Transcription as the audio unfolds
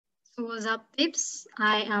What's up, peeps?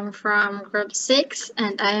 I am from Group 6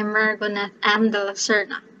 and I am Gwyneth and the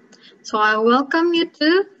Serna. So I welcome you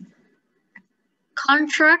to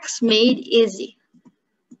Contracts Made Easy.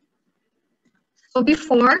 So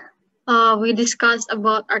before, we discussed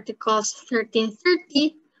about Articles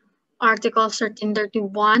 1330, Articles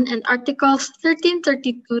 1331, and Articles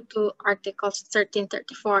 1332 to Articles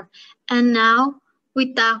 1334. And now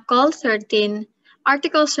we tackle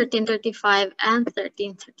Articles 1335 and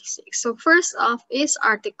 1336. So first off is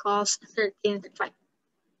Articles 1335.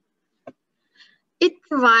 It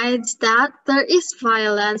provides that there is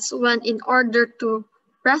violence when, in order to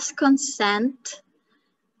wrest consent,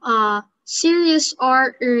 serious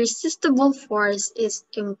or irresistible force is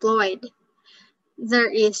employed.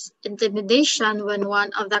 There is intimidation when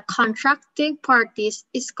one of the contracting parties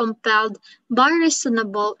is compelled by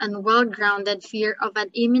reasonable and well-grounded fear of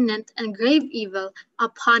an imminent and grave evil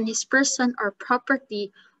upon his person or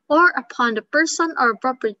property, or upon the person or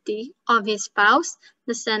property of his spouse,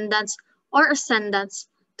 descendants, or ascendants,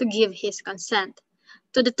 to give his consent.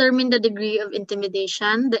 To determine the degree of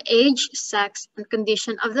intimidation, the age, sex, and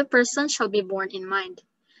condition of the person shall be borne in mind.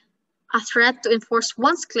 A threat to enforce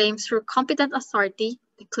one's claims through competent authority,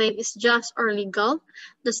 the claim is just or legal,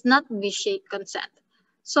 does not vitiate consent.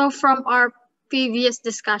 So from our previous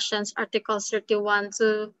discussions, Articles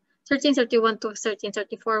 1331 to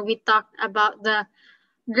 1334, we talked about the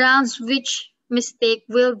grounds which mistake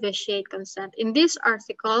will vitiate consent. In this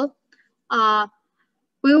article,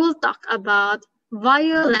 we will talk about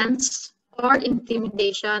violence or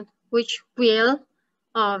intimidation which will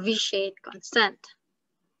vitiate consent.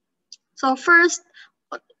 So first,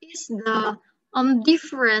 what is the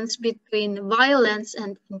difference between violence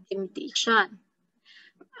and intimidation?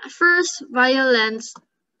 First, violence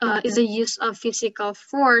is the use of physical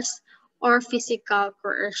force or physical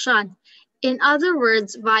coercion. In other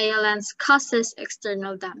words, violence causes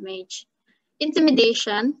external damage.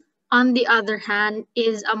 Intimidation, on the other hand,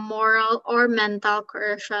 is a moral or mental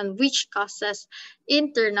coercion which causes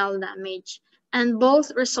internal damage, and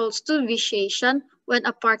both results to vitiation when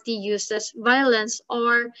a party uses violence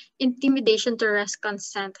or intimidation to wrest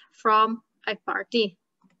consent from a party.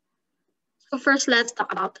 So first, let's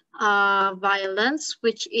talk about violence,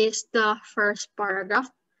 which is the first paragraph.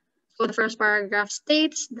 So the first paragraph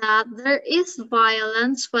states that there is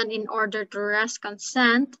violence when, in order to wrest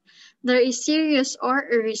consent, there is serious or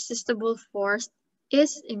irresistible force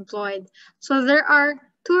is employed. So there are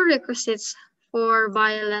two requisites for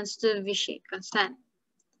violence to vitiate consent.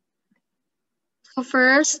 So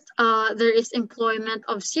first, there is employment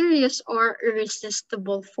of serious or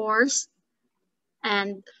irresistible force.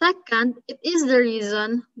 And second, it is the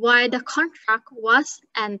reason why the contract was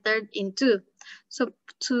entered into. So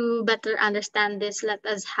to better understand this, let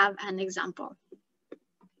us have an example.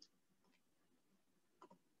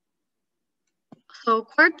 So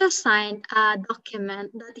Cuarta signed a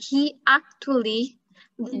document that he actually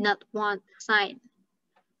did not want to sign.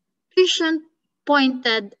 Patient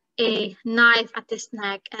pointed a knife at his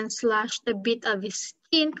neck and slashed a bit of his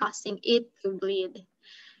skin, causing it to bleed.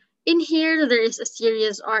 In here, there is a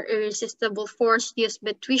serious or irresistible force used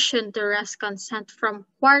by tuition to wrest consent from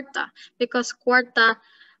Cuarta, because Cuarta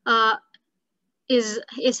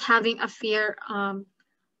is having a fear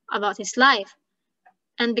about his life.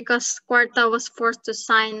 And because Cuarta was forced to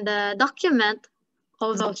sign the document,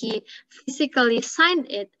 although he physically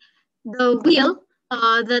signed it, the will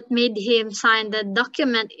that made him sign the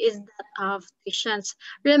document is that of tuitions.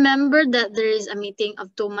 Remember that there is a meeting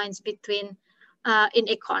of two minds between in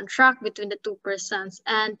a contract between the two persons.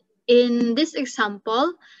 And in this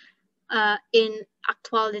example, in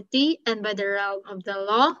actuality and by the realm of the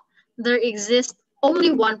law, there exists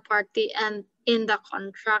only one party and in the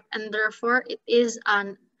contract, and therefore it is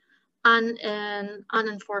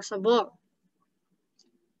unenforceable.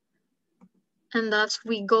 And thus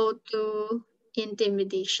we go to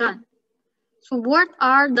intimidation. So what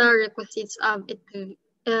are the requisites of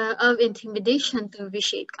intimidation to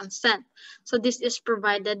vitiate consent? So this is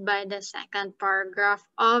provided by the second paragraph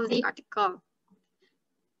of the article.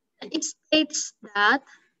 And it states that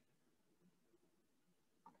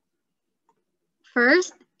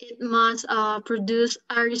first, it must produce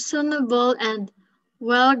a reasonable and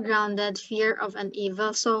well-grounded fear of an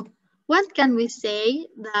evil. So when can we say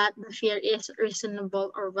that the fear is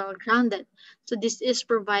reasonable or well-grounded? So this is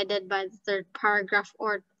provided by the third paragraph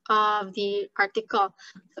of the article.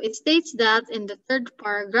 So it states that in the third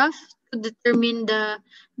paragraph, to determine the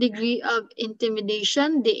degree of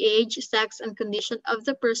intimidation, the age, sex, and condition of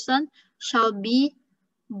the person shall be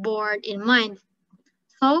borne in mind.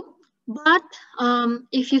 So, but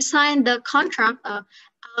if you sign the contract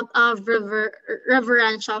out of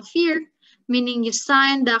reverential fear, meaning you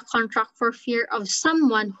sign the contract for fear of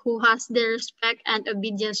someone who has the respect and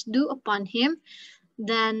obedience due upon him,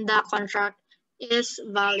 then the contract is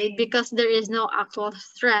valid because there is no actual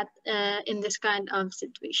threat in this kind of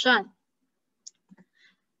situation.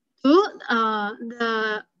 Two,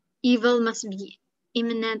 the evil must be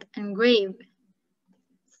imminent and grave.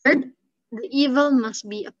 Third, the evil must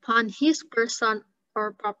be upon his person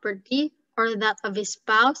or property or that of his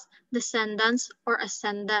spouse, descendants, or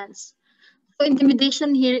ascendants. So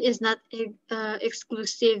intimidation here is not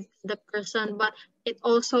exclusive to the person, but it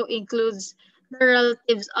also includes the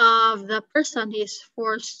relatives of the person who is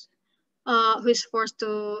forced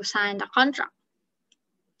to sign the contract.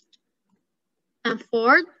 And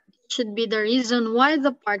fourth, it should be the reason why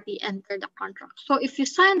the party entered the contract. So if you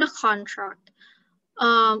sign the contract,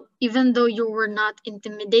 even though you were not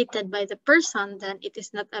intimidated by the person, then it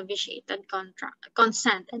is not a vitiated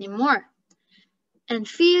consent anymore. And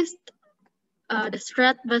fifth, the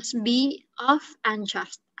threat must be of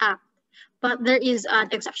unjust act. But there is an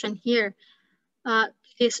exception here. There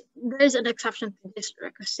is an exception to this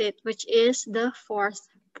requisite, which is the fourth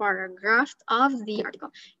paragraph of the article,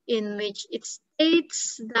 in which it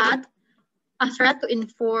states that a threat to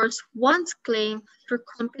enforce one's claim through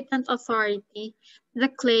competent authority, the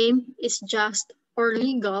claim is just or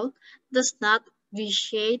legal, does not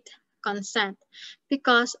vitiate consent.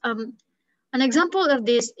 Because an example of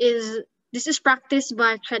this is practiced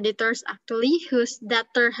by creditors actually, whose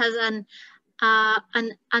debtor has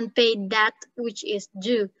an unpaid debt which is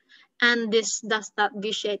due. And this does not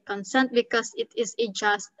vitiate consent because it is a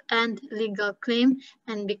just and legal claim,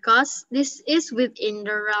 and because this is within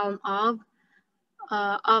the realm of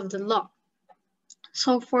the law.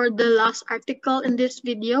 So for the last article in this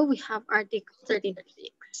video, we have Article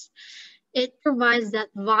 1336. It provides that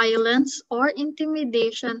violence or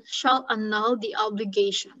intimidation shall annul the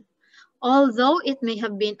obligation, although it may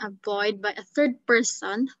have been employed by a third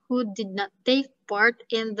person who did not take part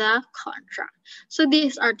in the contract. So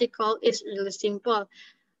this article is really simple.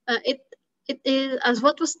 It is, as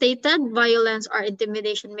what was stated, violence or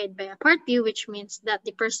intimidation made by a party, which means that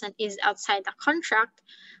the person is outside the contract,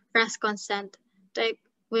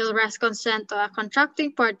 will rest consent to a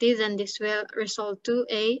contracting party, then this will result to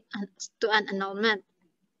an annulment.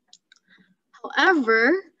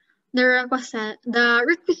 However, the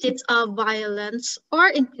requisites of violence or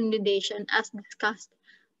intimidation, as discussed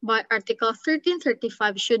by Article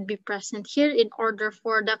 1335, should be present here in order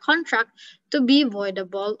for the contract to be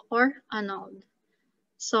voidable or annulled.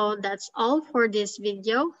 So that's all for this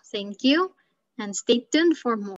video. Thank you, and stay tuned for more.